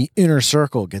 and then the inner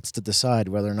circle gets to decide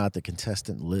whether or not the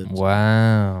contestant lives.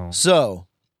 Wow. So,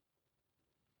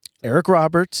 Eric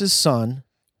Roberts' son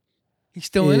He's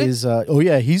still in it? is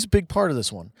he's a big part of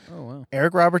this one. Oh, wow.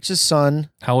 Eric Roberts' son,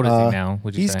 How old is Uh, he now?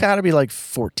 Would you he's say? got to be like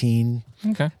 14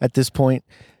 Okay. at this point.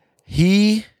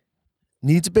 He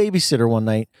needs a babysitter one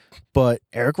night, but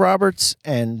Eric Roberts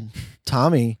and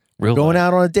Tommy Real going life.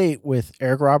 out on a date with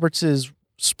Eric Roberts'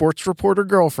 sports reporter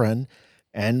girlfriend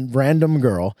and random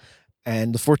girl,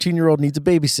 and the 14-year-old needs a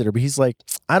babysitter, but he's like,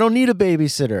 I don't need a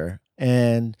babysitter.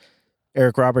 And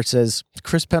Eric Roberts says,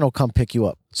 Chris Penn will come pick you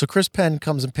up. So Chris Penn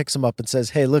comes and picks him up and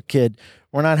says, hey, look, kid,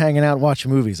 we're not hanging out and watching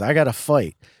movies. I got to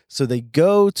fight. So they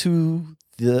go to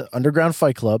the underground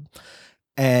fight club,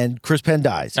 and Chris Penn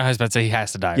dies. I was about to say he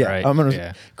has to die, Yeah, right? I'm gonna-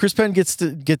 Yeah. Chris Penn gets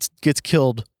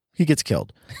killed. He gets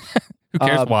killed. Who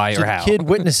cares why so or the how? kid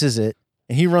witnesses it,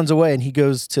 and he runs away, and he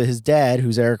goes to his dad,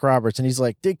 who's Eric Roberts, and he's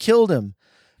like, they killed him.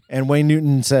 And Wayne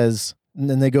Newton says, and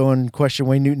then they go and question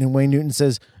Wayne Newton, and Wayne Newton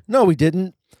says, no, we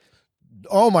didn't.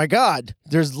 Oh my God,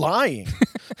 there's lying.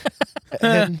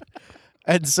 and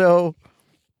so,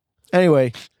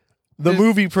 anyway, the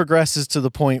movie progresses to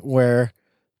the point where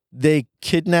they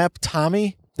kidnap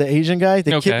Tommy. the Asian guy.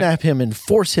 They Okay. kidnap him and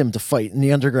force him to fight in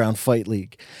the underground fight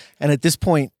league. And at this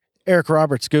point, Eric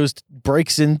Roberts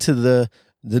breaks into the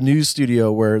news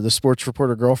studio where the sports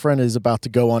reporter girlfriend is about to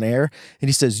go on air, and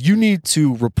he says, "You need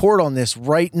to report on this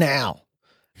right now."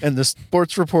 And the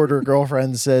sports reporter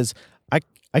girlfriend says,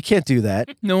 I can't do that.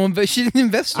 No one, she didn't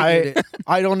investigate it.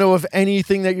 I don't know if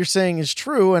anything that you're saying is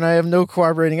true, and I have no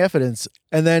corroborating evidence.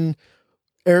 And then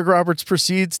Eric Roberts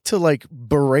proceeds to like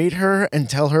berate her and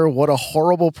tell her what a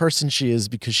horrible person she is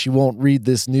because she won't read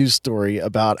this news story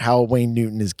about how Wayne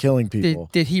Newton is killing people.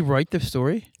 Did he write the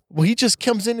story? Well, he just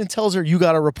comes in and tells her, "You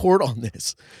got to report on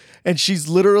this." And she's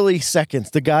literally seconds.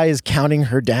 The guy is counting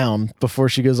her down before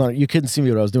she goes on. You couldn't see me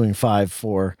what I was doing. 5,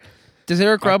 4. Does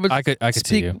Eric Roberts I could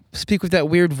see you. speak with that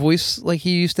weird voice like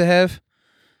he used to have?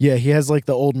 Yeah, he has like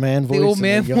the old man voice. The old and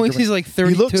man younger voice. He's like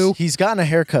 32. He's gotten a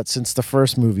haircut since the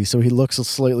first movie, so he looks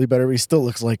slightly better. But he still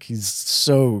looks like he's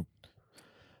so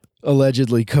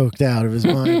allegedly coked out of his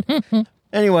mind.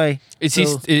 Anyway, Is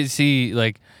he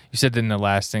like you said in the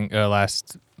last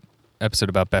episode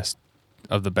about best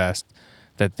of the best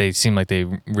that they seem like they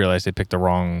realized they picked the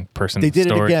wrong person? They did it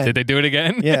story. again. Did they do it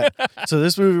again? Yeah. So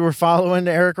this movie, we're following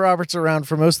Eric Roberts around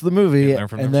for most of the movie, Yeah, learn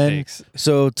from and their then mistakes.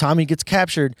 so Tommy gets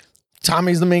captured.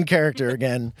 Tommy's the main character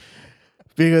again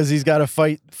because he's got to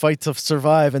fight to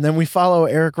survive, and then we follow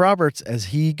Eric Roberts as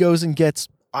he goes and gets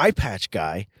Eye Patch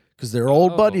Guy because they're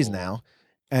old buddies Oh. now,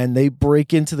 and they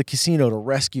break into the casino to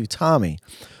rescue Tommy.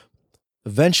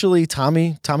 Eventually,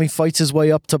 Tommy fights his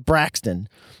way up to Braxton.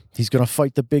 He's going to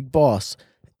fight the big boss,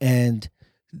 and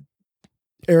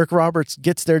Eric Roberts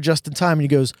gets there just in time, and he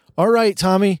goes, "All right,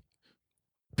 Tommy,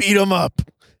 beat him up."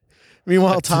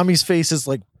 Meanwhile, Tommy's face is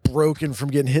like broken from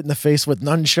getting hit in the face with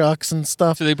nunchucks and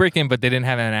stuff. So they break in, but they didn't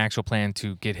have an actual plan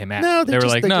to get him out. No, they were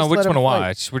like, they no, just we let just want to him fight.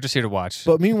 watch. We're just here to watch.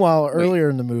 But meanwhile, earlier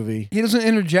in the movie, He doesn't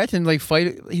interject and like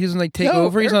fight. He doesn't like take No,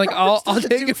 over. He's Eric not like, I'll Roberts take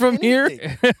doesn't it from do here.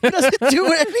 anything. He doesn't do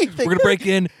anything. we're gonna break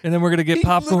in, and then we're gonna get He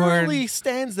popcorn. literally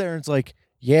stands there and it's like,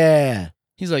 "Yeah,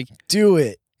 He's like, do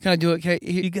it." can I do it?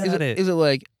 You got is it. Is it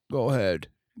like, go ahead,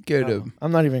 get him?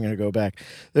 I'm not even going to go back.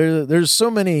 There's so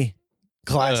many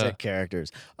classic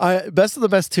characters. Best of the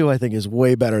Best 2, I think, is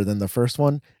way better than the first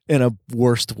one in a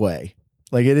worst way.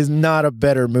 Like, it is not a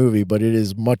better movie, but it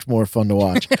is much more fun to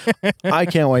watch. I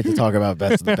can't wait to talk about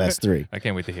Best of the Best 3. I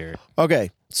can't wait to hear it. Okay,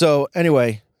 so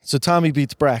anyway, so Tommy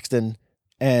beats Braxton,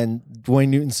 and Dwayne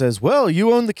Newton says, "Well,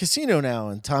 you own the casino now."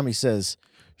 And Tommy says,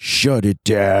 "Shut it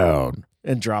down,"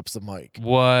 and drops the mic.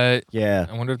 What? Yeah,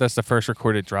 I wonder if that's the first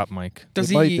recorded drop mic. Does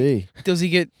it might he? be. Does he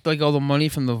get like all the money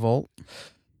from the vault?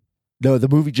 No, the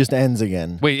movie just ends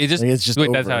again. Wait, it just Like, it's just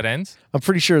wait. That's over. how it ends. I'm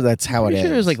pretty sure that's how it Pretty ends.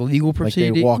 sure there's like legal Like,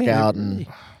 proceeding. they walk Maybe. out and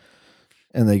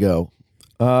they go.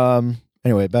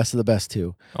 Anyway, Best of the Best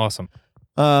 2. Awesome.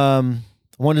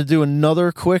 I wanted to do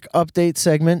another quick update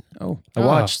segment. Oh, I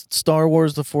watched Star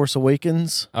Wars: The Force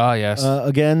Awakens Oh yes.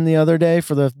 again the other day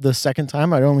for the second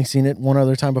time. I'd only seen it one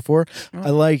other time before. Oh. I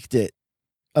liked it.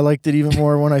 I liked it even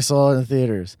more when I saw it in the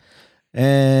theaters.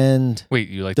 And Wait,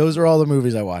 you like those are all the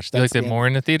movies I watched. you That's liked it the- more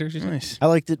in the theaters? You said? nice. I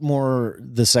liked it more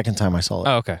the second time I saw it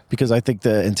Oh, okay. because I think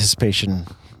the anticipation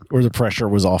or the pressure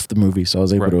was off the movie, so I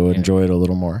was able Right, to yeah. enjoy it a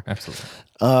little more. Absolutely.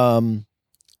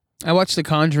 I watched The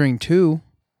Conjuring 2.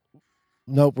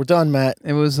 Nope, we're done, Matt.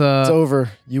 It was It's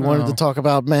over. You wanted to oh. talk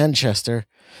about Manchester,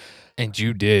 And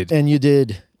you did. and you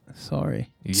did.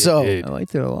 sorry. You So- did. I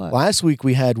liked it a lot. Last week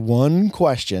we had one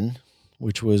question,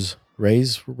 which was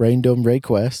Ray's Random Ray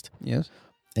Quest, Yes.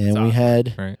 and we Tough,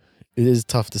 had. right. It is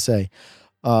tough to say.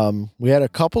 We had a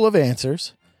couple of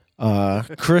answers.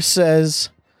 Chris says,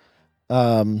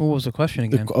 What was the question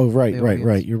again? right. The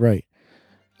audience. You're right.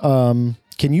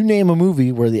 Can you name a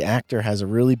movie where the actor has a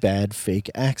really bad fake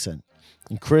accent?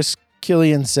 And Chris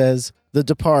Killian says, The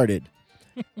Departed.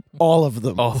 All of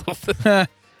them. All of the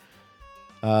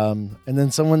And then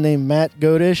someone named Matt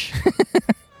Godish,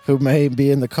 who may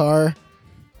be in the car.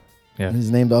 Yeah.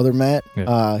 He's named other Matt.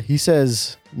 Yeah. He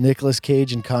says Nicolas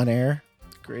Cage and Con Air.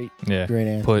 Great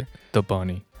answer. Put the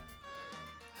bunny.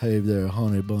 Hey there,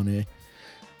 honey bunny.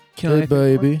 Can Hey, I pick one?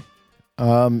 baby.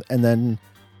 And then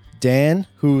Dan,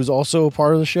 who's also a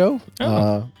part of the show,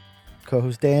 Oh.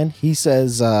 co-host Dan, he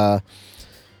says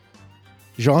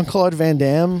Jean-Claude Van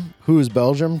Damme, who is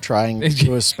Belgium, trying to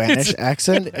do a Spanish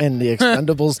accent in The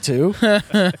Expendables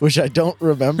 2, which I don't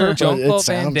remember, but it Jean-Claude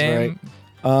Van sounds Damme right.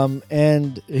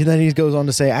 And then he goes on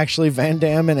to say, actually, Van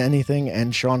Damme in anything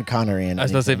and Sean Connery in anything. I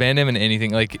was going to say Van Damme in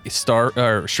anything like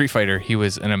Street Fighter. He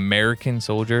was an American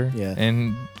soldier. Yeah.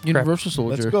 And Universal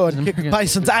Soldier. Let's go and kick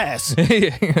Bison's ass.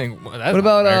 What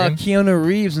about Keanu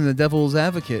Reeves in The Devil's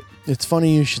Advocate? It's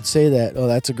funny you should say that. Oh,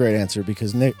 that's a great answer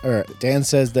because Dan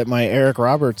says that my Eric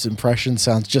Roberts impression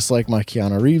sounds just like my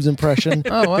Keanu Reeves impression.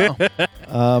 Oh,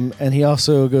 wow. And he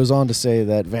also goes on to say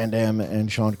that Van Damme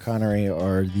and Sean Connery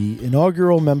are the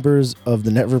inaugural members of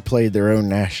the Never Played Their Own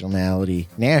Nationality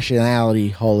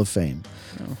Hall of Fame.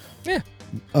 Oh. Yeah.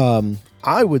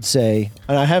 I would say,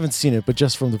 and I haven't seen it, but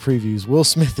just from the previews, Will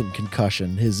Smith in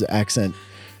Concussion, his accent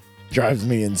drives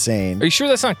me insane. Are you sure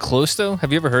that's not close, though?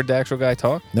 Have you ever heard the actual guy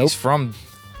talk? Nope.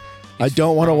 I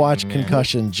don't want to watch yeah.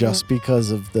 Concussion just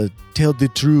because of the tell the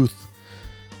truth.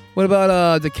 What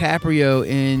about DiCaprio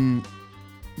in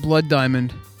Blood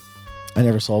Diamond? I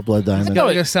never saw Blood He's Diamond. got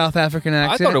like a South African I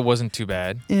accent. thought it wasn't too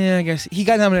bad. Yeah, I guess he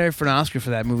got nominated for an Oscar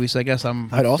for that movie, so I guess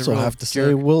I'd also have to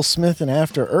say Will Smith in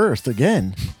After Earth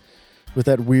again, with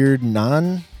that weird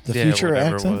future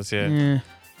whatever accent. It was, yeah.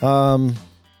 Yeah.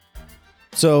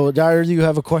 So, Dyer, do you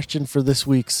have a question for this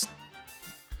week's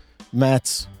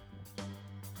Matt's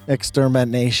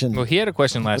Extermination? Well, he had a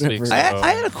question last week. Whatever. So.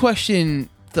 I had a question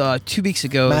 2 weeks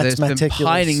ago Matt's that's been meticulous.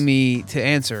 hiding me to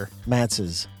answer.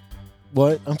 Matt's.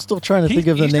 What? I'm still trying to think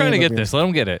of the He's name. trying to of get your- this. Let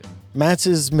him get it.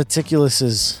 Matt's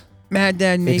Meticulous's Mad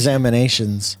Dad Nation.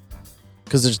 examinations.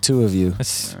 Because there's two of you.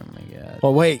 That's- Oh my god.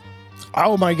 Oh, wait.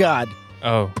 Oh, my God.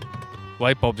 Oh,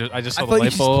 light bulb. I just saw I the thought you light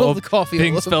just spilled bulb. the coffee.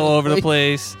 Things fell all over the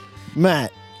place.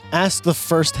 Matt, ask the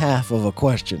first half of a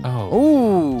question. Oh,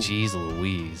 Ooh. jeez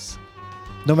Louise.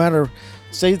 No matter,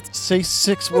 say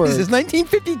 6 What words. is this,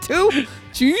 1952?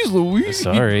 Jeez Louise.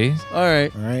 Sorry. All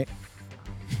right. All right.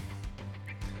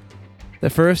 The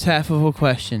first half of a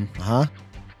question. Uh-huh.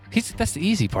 That's the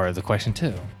easy part of the question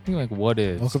too. You're like, what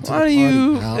is? Welcome to Why the don't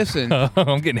you party, pal. listen?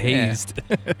 I'm getting Yeah. hazed.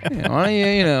 Yeah, why don't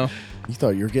you You thought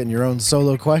you were getting your own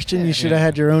solo question? Yeah, You should have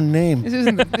had your own name. this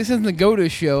isn't the go-to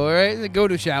show, all right? The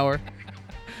go-to shower.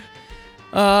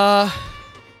 Go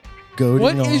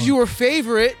What is your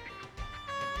favorite?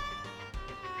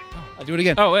 I'll do it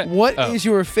again. Oh, wait. What is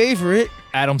your favorite?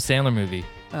 Adam Sandler movie?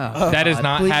 Oh, That is God,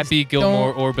 not please Happy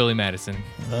Gilmore don't. or Billy Madison.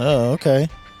 Oh, okay.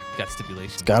 Got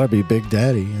stipulations. It's got to be Big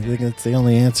Daddy. I think that's the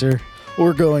only answer.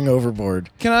 We're going overboard.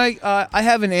 Can I? I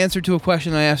have an answer to a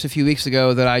question I asked a few weeks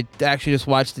ago that I actually just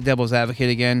watched The Devil's Advocate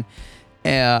again. I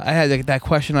had that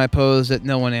question I posed that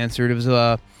no one answered. It was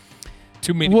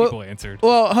Too many What- people answered.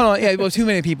 well, hold on. Yeah, well, too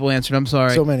many people answered. I'm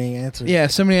sorry. So many answers. Yeah,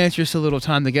 so many answers, so little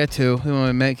time to get to. We don't want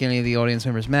to make any of the audience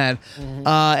members mad.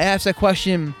 I asked that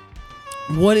question,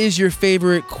 what is your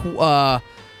favorite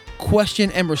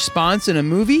question and response in a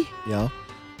movie? Yeah.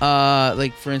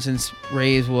 Like, for instance,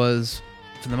 Ray's was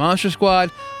from the Monster Squad.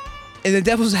 In The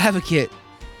Devil's Advocate,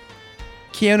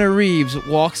 Keanu Reeves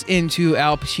walks into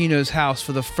Al Pacino's house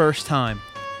for the first time.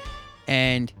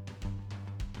 And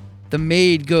the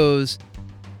maid goes...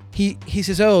 He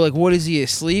says, oh, like, what is he,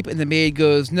 asleep? And the maid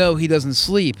goes, no, he doesn't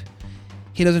sleep.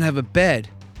 He doesn't have a bed.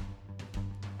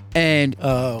 And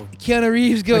Oh, Keanu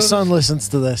Reeves my goes... son listens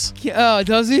to this. Oh,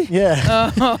 does he?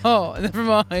 Yeah. Oh, never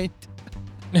mind.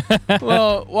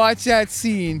 Well, watch that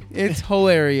scene. It's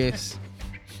hilarious.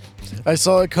 I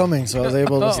saw it coming, so I was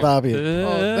able to Oh. stop you.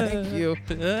 Oh, thank you.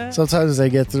 Sometimes they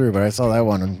get through, but I saw that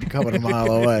one coming a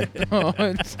mile away. Oh,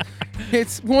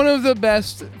 it's one of the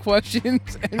best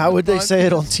questions. and How would they say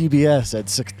it on responses. TBS at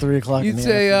 3 o'clock in You'd the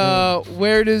say, afternoon?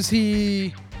 where does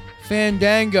he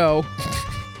fandango?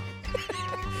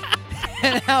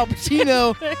 And Al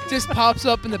Pacino just pops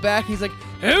up in the back. And he's like,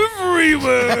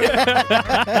 everywhere.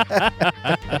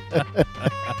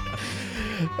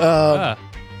 Ah,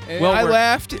 And Well, I we're-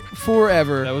 laughed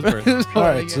forever. That was great. That's All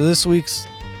I right, get. so this week's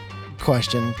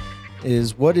question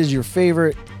is, what is your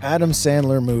favorite Adam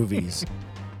Sandler movies?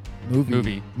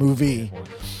 Movie.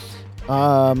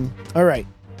 All right.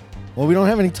 Well, we don't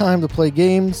have any time to play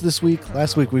games this week.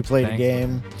 Last week we played a Thank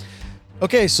game.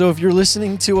 Okay, so if you're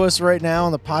listening to us right now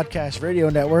on the Podcast Radio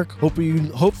Network,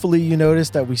 hopefully you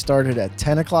noticed that we started at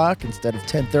 10 o'clock instead of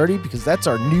 10:30 because that's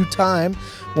our new time,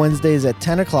 Wednesdays at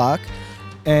 10 o'clock.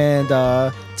 And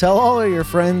tell all of your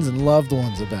friends and loved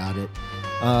ones about it.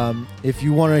 If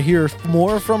you want to hear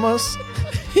more from us,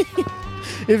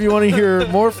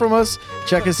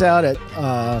 check us out at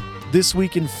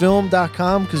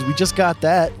thisweekinfilm.com because we just got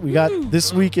that. We got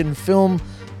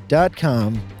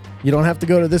thisweekinfilm.com. You don't have to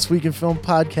go to This Week in Film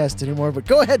podcast anymore, but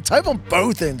go ahead, type them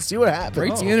both in, see what happens.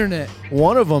 Right to the internet.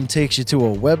 One of them takes you to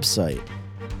a website.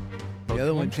 The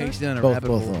other one takes you down a Both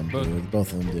rabbit of hole. them do.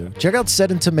 Both of them do. Check out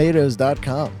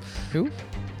setandtomatoes.com. Who?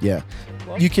 Yeah.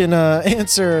 you can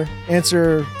answer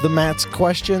the Matt's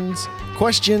question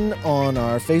on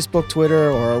our Facebook, Twitter,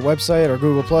 or our website, or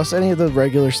Google Plus, any of the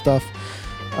regular stuff.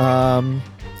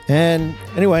 And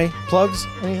anyway, plugs,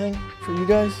 anything for you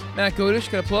guys? Matt Godish,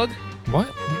 got a plug? What?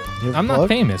 You have a I'm not plug?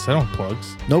 famous. I don't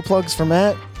plugs. No plugs for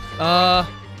Matt?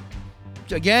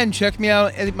 Again, check me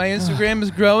out. My Instagram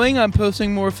is growing. I'm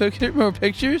posting more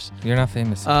pictures. You're not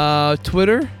famous.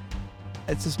 Twitter,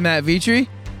 it's just Matt Vitri,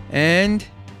 and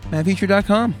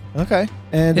mattvitri.com. Okay.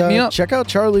 And Hit me up. check out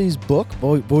Charlie's book,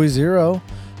 Boy Zero.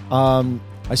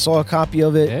 I saw a copy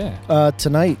of it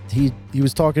tonight. He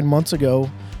was talking months ago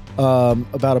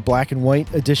about a black and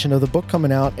white edition of the book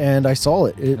coming out, and I saw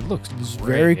it. It looks was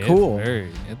great. very cool.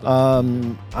 It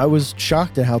looks I was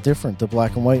shocked at how different the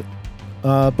black and white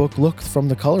book looked from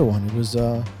the color one. It was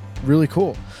really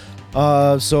cool.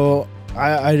 So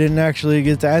I didn't actually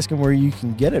get to ask him where you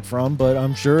can get it from, but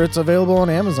I'm sure it's available on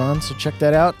Amazon, so check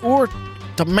that out. Or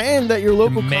demand that your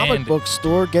local comic book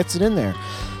store gets it in there.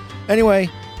 Anyway,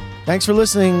 thanks for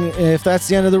listening. If that's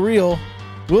the end of the reel,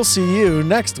 we'll see you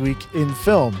next week in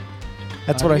film.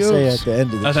 That's what I say at the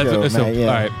end of the show, Matt. Yeah,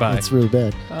 all right, bye. It's really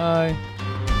bad. Bye.